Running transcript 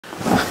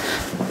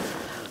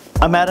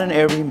I'm at an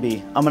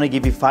Airbnb. I'm gonna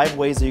give you 5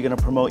 ways that you're gonna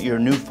promote your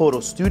new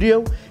photo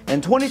studio in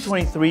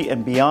 2023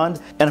 and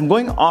beyond. And I'm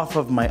going off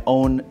of my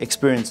own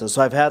experiences.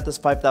 So I've had this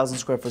 5,000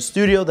 square foot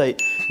studio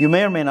that you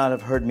may or may not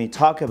have heard me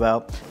talk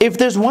about. If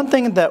there's one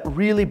thing that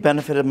really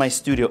benefited my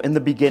studio in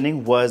the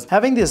beginning was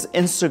having these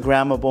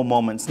Instagrammable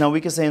moments. Now we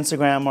could say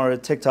Instagram or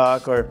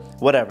TikTok or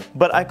whatever,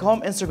 but I call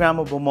them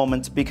Instagrammable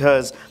moments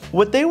because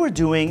what they were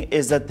doing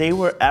is that they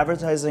were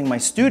advertising my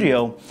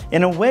studio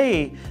in a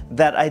way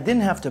that I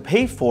didn't have to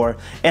pay for,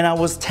 and I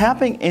was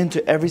tapping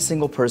into every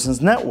single person's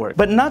network.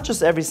 But not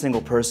just every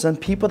single person,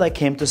 people that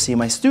came to see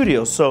my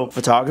studio. So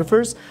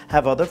photographers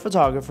have other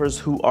photographers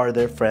who are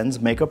their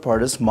friends, makeup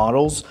artists,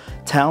 models,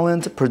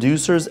 talent,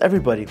 producers,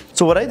 everybody.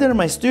 So what I did in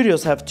my studio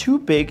is have 2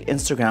 big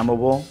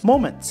Instagrammable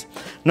moments.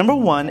 Number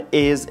 1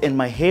 is in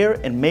my hair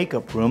and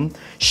makeup room,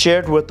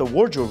 shared with the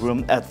wardrobe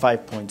room at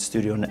 5 Point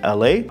Studio in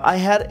LA. I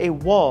had a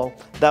wall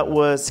that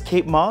was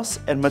Kate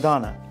Moss and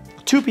Madonna.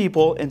 2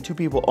 people and 2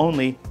 people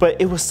only, but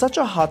it was such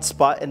a hot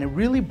spot and it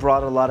really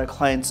brought a lot of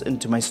clients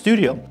into my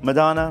studio.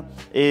 Madonna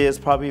is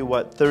probably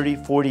 30,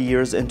 40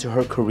 years into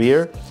her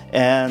career,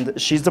 and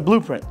she's the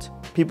blueprint.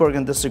 People are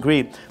gonna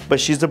disagree, but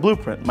she's the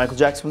blueprint. Michael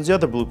Jackson was the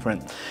other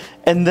blueprint.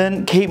 And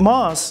then Kate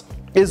Moss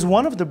is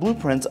one of the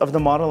blueprints of the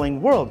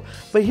modeling world.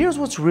 But here's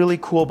what's really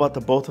cool about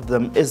the both of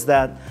them is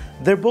that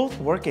they're both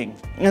working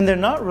and they're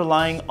not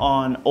relying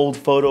on old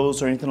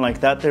photos or anything like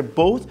that. They're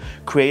both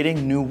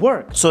creating new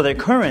work. So they're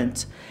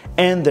current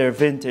and they're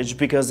vintage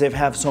because they've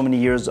had so many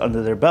years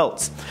under their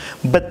belts.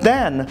 But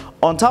then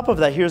on top of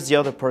that, here's the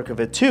other perk of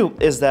it too,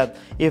 is that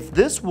if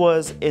this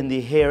was in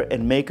the hair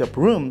and makeup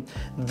room,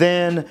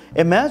 then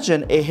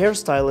imagine a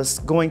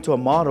hairstylist going to a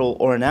model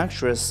or an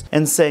actress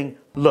and saying,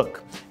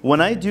 look, when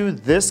I do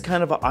this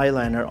kind of an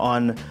eyeliner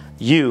on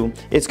you,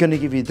 it's going to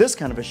give you this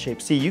kind of a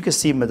shape. See, you can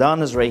see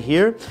Madonna's right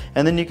here,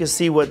 and then you can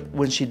see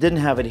when she didn't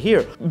have it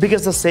here.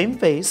 Because the same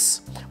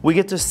face, we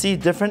get to see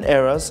different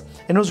eras,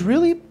 and it was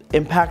really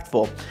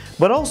impactful.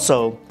 But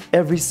also,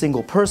 every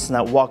single person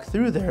that walked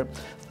through there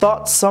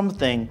thought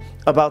something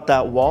about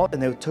that wall and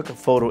they took a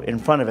photo in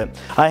front of it.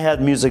 I had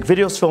music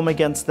videos film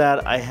against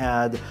that. I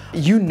had,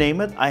 you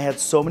name it, I had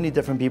so many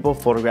different people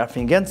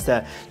photographing against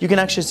that. You can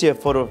actually see a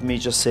photo of me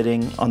just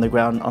sitting on the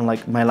ground on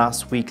like my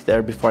last week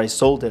there before I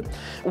sold it.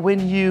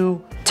 When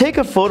you take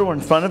a photo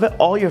in front of it,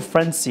 all your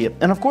friends see it.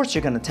 And of course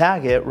you're gonna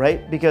tag it,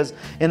 right? Because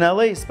in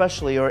LA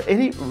especially, or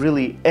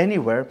really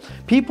anywhere,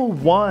 people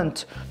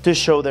want to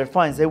show their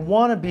finds. They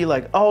wanna be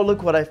like, oh,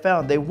 look what I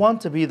found. They want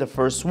to be the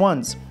first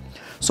ones.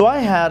 So I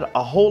had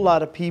a whole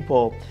lot of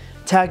people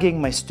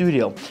tagging my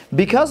studio.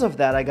 Because of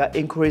that, I got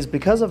inquiries.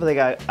 Because of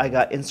that, I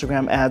got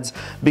Instagram ads.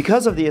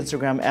 Because of the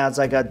Instagram ads,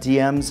 I got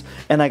DMs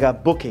and I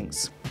got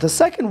bookings. The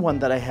second one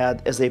that I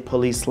had is a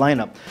police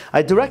lineup.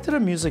 I directed a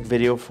music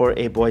video for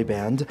a boy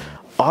band,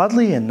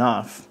 oddly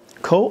enough,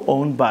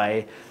 co-owned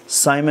by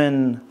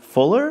Simon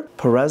Fuller,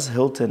 Perez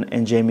Hilton,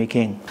 and Jamie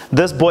King.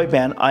 This boy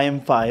band, I Am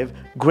 5,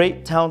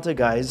 great talented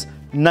guys,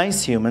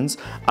 nice humans.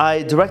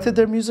 I directed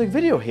their music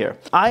video here.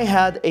 I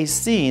had a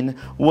scene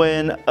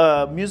when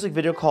a music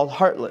video called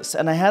Heartless,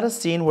 and I had a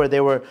scene where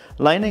they were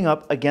lining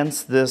up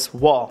against this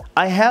wall.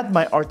 I had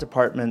my art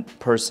department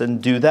person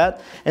do that,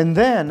 and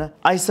then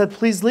I said,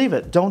 please leave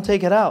it, don't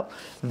take it out.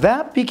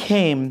 That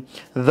became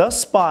the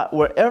spot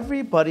where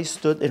everybody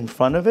stood in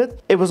front of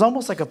it. It was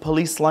almost like a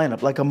police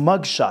lineup, like a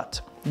mugshot.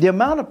 The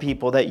amount of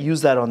people that use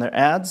that on their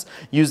ads,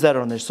 use that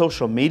on their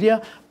social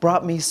media,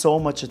 brought me so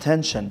much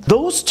attention.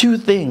 Those 2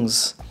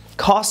 things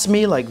cost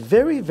me like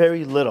very,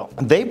 very little.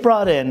 They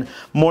brought in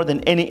more than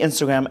any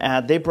Instagram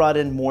ad. They brought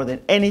in more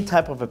than any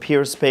type of a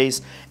peer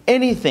space,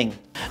 anything.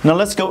 Now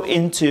let's go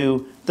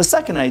into the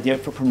second idea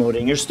for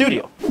promoting your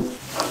studio.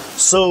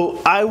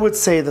 So I would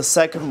say the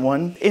second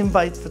one,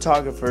 invite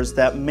photographers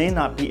that may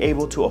not be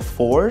able to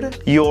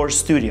afford your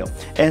studio.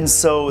 And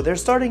so they're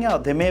starting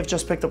out. They may have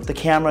just picked up the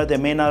camera. They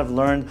may not have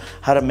learned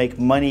how to make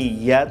money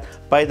yet.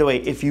 By the way,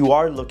 if you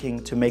are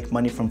looking to make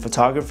money from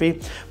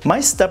photography,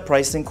 my step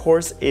pricing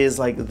course is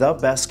like the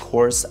best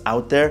course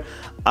out there.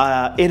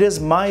 It is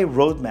my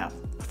roadmap.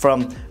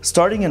 From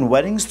starting in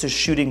weddings to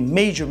shooting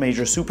major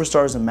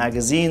superstars in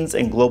magazines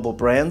and global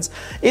brands.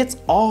 It's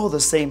all the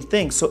same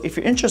thing. So if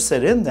you're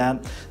interested in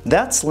that,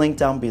 that's linked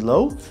down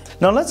below.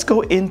 Now let's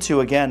go into,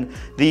 again,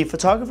 the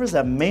photographers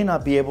that may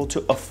not be able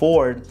to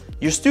afford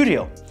your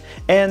studio.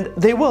 And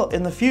they will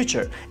in the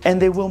future.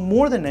 And they will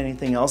more than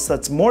anything else.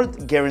 That's more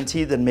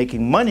guaranteed than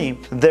making money.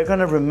 They're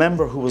gonna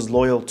remember who was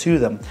loyal to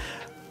them.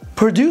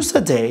 Produce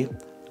a day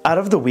out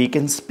of the week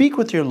and speak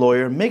with your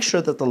lawyer, make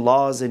sure that the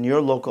laws in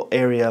your local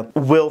area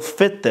will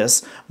fit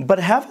this, but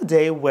have a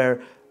day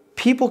where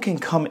people can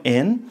come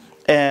in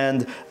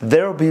and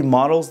there'll be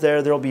models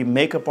there, there'll be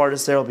makeup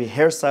artists there, there'll be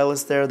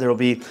hairstylists there, there'll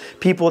be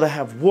people that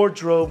have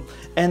wardrobe,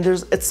 and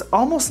it's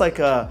almost like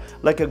a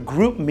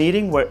group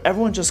meeting where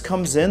everyone just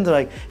comes in. They're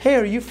like, hey,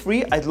 are you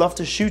free? I'd love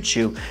to shoot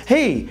you.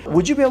 Hey,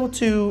 would you be able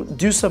to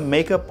do some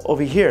makeup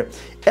over here?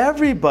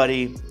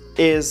 Everybody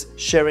is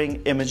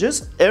sharing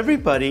images.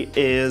 Everybody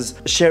is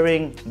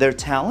sharing their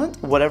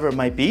talent, whatever it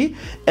might be.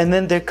 And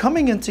then they're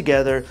coming in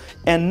together.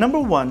 And number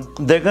one,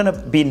 they're gonna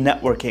be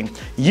networking.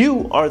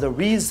 You are the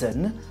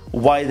reason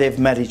why they've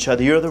met each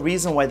other. You're the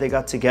reason why they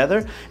got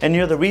together, and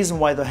you're the reason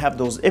why they have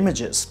those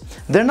images.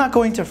 They're not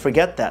going to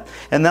forget that,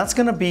 and that's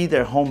gonna be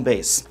their home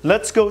base.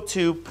 Let's go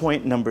to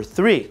point number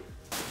 3.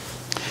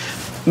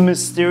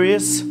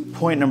 Mysterious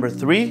point number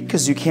 3,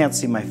 because you can't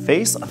see my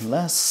face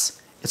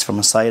unless it's from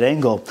a side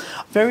angle.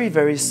 Very,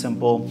 very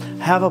simple.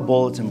 Have a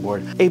bulletin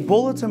board. A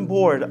bulletin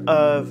board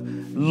of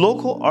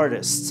local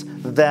artists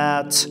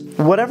that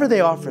whatever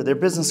they offer, their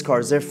business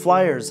cards, their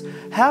flyers,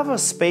 have a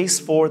space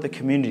for the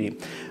community.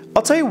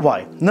 I'll tell you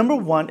why. Number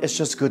one, it's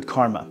just good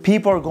karma.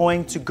 People are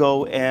going to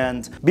go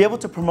and be able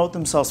to promote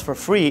themselves for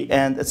free,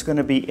 and it's going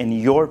to be in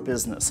your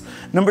business.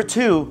 Number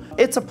two,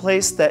 it's a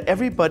place that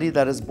everybody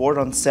that is bored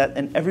on set,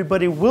 and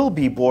everybody will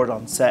be bored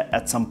on set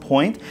at some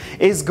point,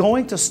 is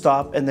going to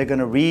stop, and they're going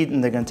to read,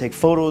 and they're going to take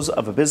photos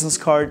of a business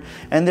card,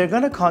 and they're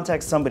going to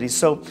contact somebody.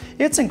 So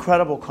it's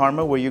incredible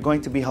karma where you're going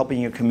to be helping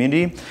your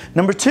community.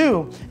 Number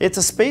two, it's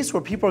a space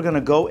where people are going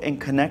to go and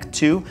connect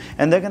to,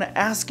 and they're going to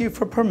ask you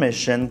for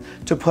permission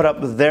to put up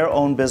their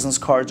own business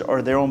cards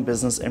or their own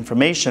business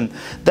information.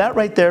 That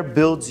right there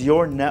builds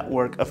your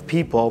network of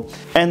people.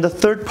 And the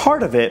third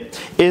part of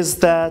it is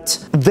that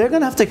they're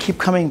gonna have to keep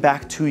coming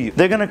back to you.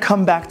 They're gonna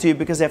come back to you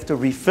because they have to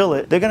refill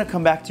it. They're gonna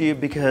come back to you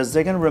because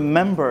they're gonna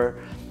remember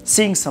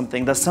seeing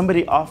something that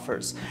somebody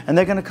offers, and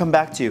they're gonna come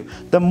back to you.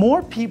 The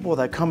more people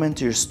that come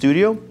into your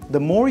studio, the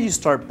more you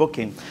start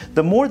booking,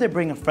 the more they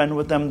bring a friend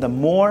with them, the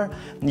more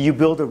you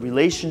build a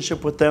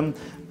relationship with them,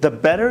 the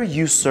better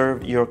you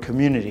serve your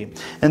community.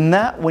 And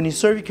that, when you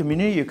serve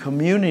your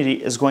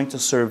community is going to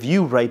serve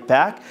you right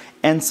back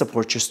and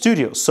support your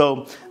studio.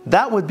 So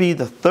that would be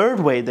the third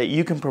way that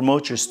you can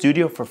promote your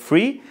studio for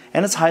free,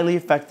 and it's highly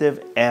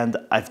effective, and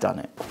I've done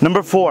it.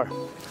 Number 4.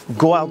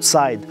 Go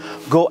outside.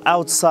 Go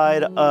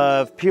outside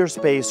of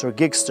Peerspace or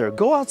Gigster.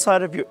 Go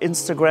outside of your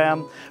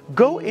Instagram.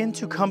 Go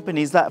into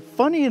companies that,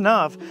 funny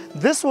enough,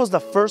 this was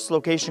the first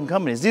location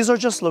companies. These are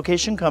just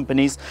location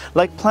companies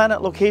like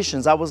Planet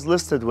Locations I was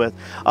listed with.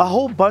 A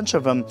whole bunch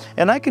of them.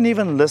 And I can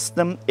even list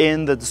them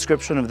in the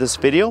description of this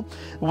video.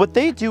 What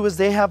they do is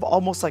they have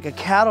almost like a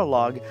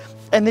catalog,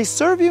 and they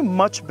serve you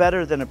much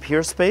better than a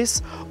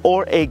Peerspace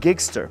or a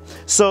Gigster.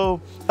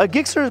 So a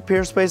Gigster or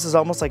Peerspace is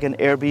almost like an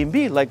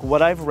Airbnb, like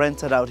what I've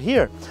rented out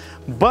here.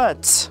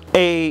 But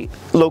a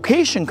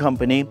location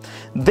company,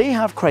 they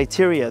have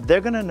criteria.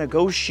 They're gonna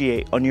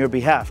negotiate on your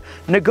behalf.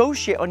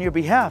 Negotiate on your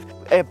behalf.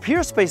 A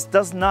Peerspace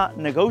does not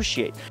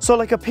negotiate. So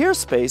like a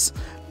Peerspace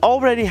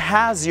already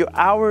has your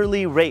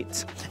hourly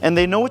rate, and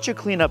they know what your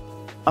cleanup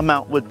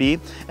amount would be,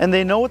 and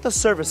they know what the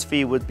service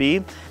fee would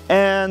be,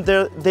 and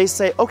they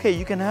say, okay,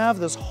 you can have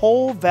this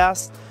whole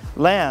vast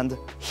land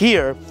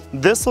here,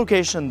 this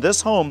location, this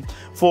home,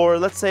 for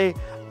let's say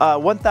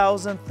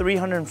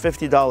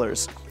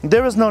 $1,350.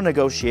 There is no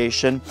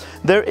negotiation.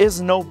 There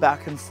is no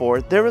back and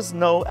forth. There is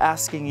no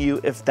asking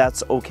you if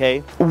that's okay.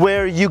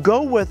 Where you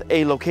go with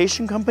a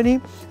location company,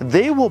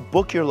 they will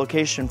book your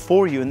location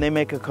for you, and they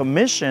make a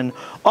commission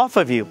off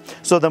of you.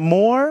 So the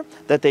more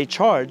that they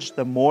charge,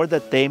 the more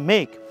that they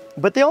make.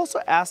 But they also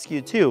ask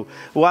you too.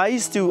 Well, I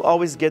used to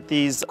always get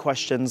these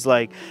questions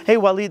like, hey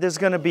Walid, there's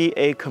gonna be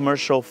a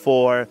commercial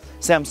for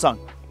Samsung,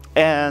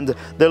 and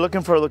they're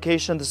looking for a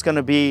location that's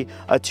gonna be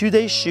a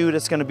 2-day shoot.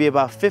 It's gonna be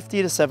about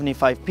 50 to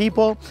 75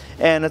 people,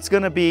 and it's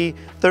gonna be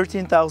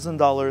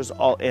 $13,000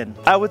 all in.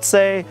 I would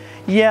say,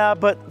 yeah,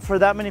 but for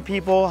that many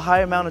people,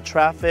 high amount of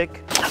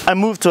traffic, I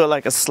moved to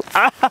like a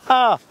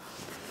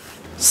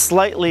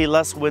slightly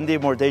less windy,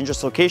 more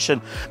dangerous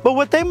location. But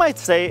what they might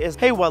say is,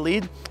 hey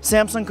Walid,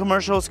 Samsung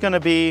commercial is going to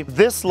be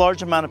this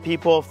large amount of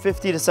people,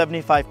 50 to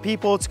 75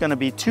 people. It's going to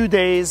be 2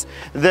 days.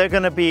 They're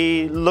going to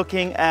be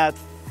looking at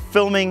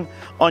filming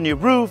on your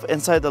roof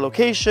inside the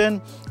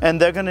location, and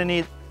they're going to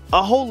need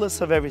a whole list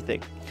of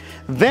everything.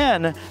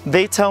 Then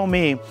they tell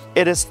me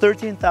it is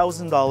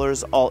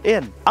 $13,000 all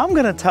in. I'm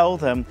gonna tell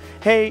them,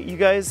 hey, you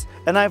guys,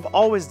 and I've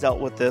always dealt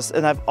with this,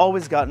 and I've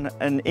always gotten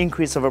an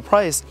increase of a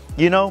price.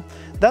 You know,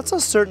 that's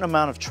a certain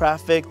amount of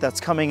traffic that's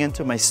coming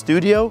into my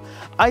studio.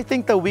 I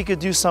think that we could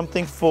do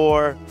something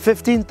for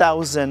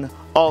 $15,000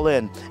 all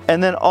in,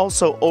 and then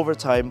also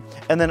overtime,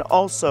 and then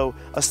also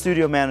a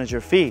studio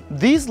manager fee.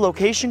 These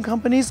location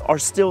companies are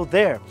still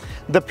there.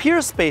 The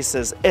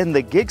Peerspaces and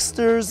the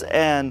Gigsters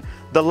and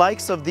the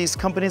likes of these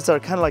companies that are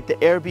kind of like the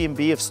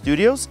Airbnb of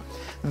studios,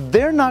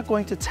 they're not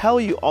going to tell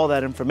you all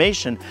that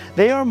information.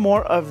 They are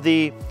more of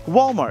the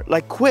Walmart,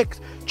 like quick,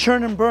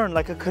 churn and burn,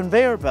 like a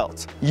conveyor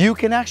belt. You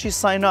can actually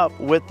sign up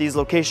with these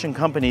location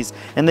companies,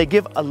 and they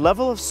give a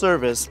level of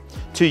service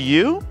to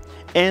you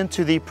and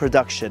to the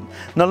production.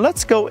 Now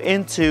let's go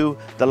into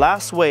the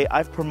last way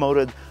I've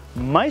promoted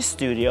my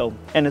studio,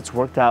 and it's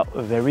worked out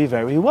very,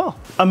 very well.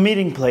 A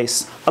meeting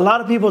place. A lot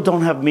of people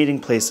don't have meeting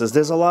places.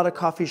 There's a lot of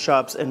coffee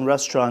shops and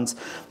restaurants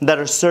that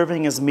are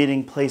serving as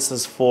meeting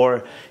places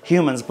for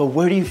humans, but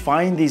where do you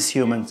find these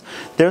humans?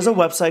 There's a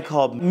website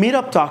called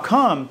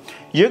meetup.com.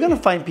 You're gonna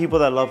find people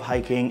that love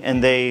hiking,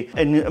 and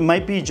it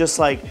might be just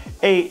like,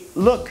 hey,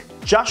 look,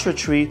 Joshua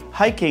Tree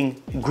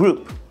hiking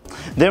group.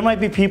 There might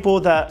be people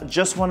that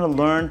just want to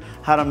learn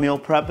how to meal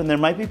prep, and there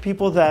might be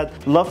people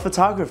that love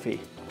photography.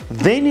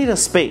 They need a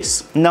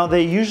space. Now,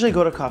 they usually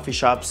go to coffee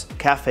shops,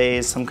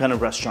 cafes, some kind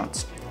of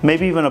restaurants,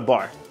 maybe even a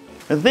bar.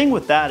 The thing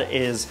with that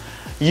is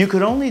you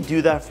could only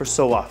do that for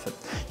so often.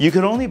 You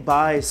could only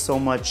buy so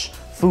much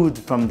food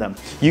from them.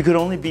 You could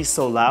only be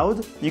so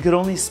loud. You could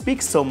only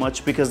speak so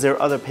much because there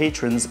are other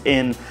patrons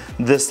in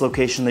this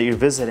location that you're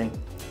visiting.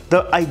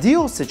 The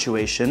ideal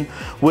situation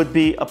would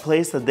be a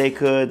place that they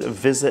could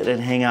visit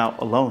and hang out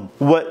alone.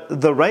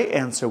 What the right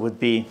answer would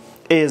be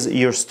is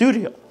your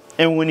studio.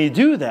 And when you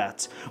do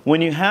that,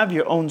 when you have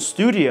your own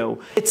studio,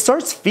 it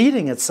starts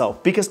feeding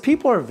itself because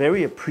people are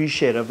very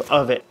appreciative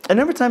of it. And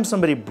every time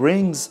somebody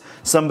brings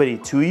somebody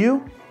to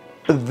you,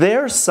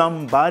 their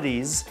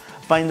somebodies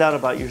find out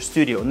about your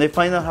studio and they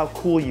find out how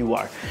cool you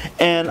are.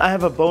 And I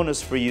have a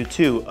bonus for you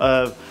too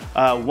of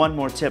one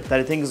more tip that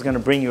I think is going to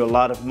bring you a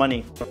lot of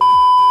money.